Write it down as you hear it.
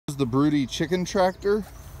the Broody Chicken Tractor.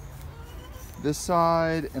 This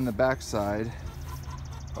side and the back side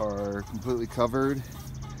are completely covered.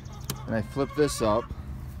 And I flip this up.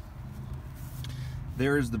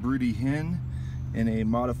 There is the Broody Hen in a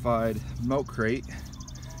modified milk crate.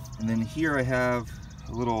 And then here I have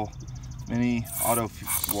a little mini auto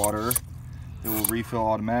water that will refill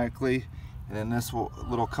automatically. And then this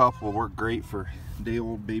little cup will work great for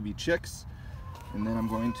day-old baby chicks. And then I'm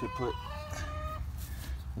going to put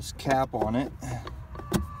this cap on it.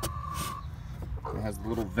 It has a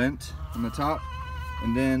little vent on the top.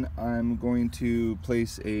 And then I'm going to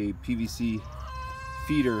place a PVC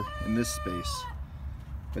feeder in this space.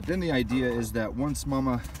 But then the idea is that once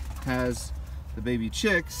mama has the baby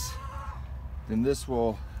chicks, then this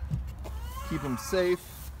will keep them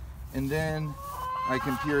safe. And then I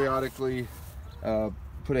can periodically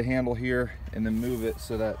put a handle here and then move it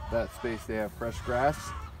so that that space they have fresh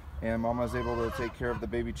grass and mama's able to take care of the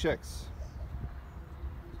baby chicks.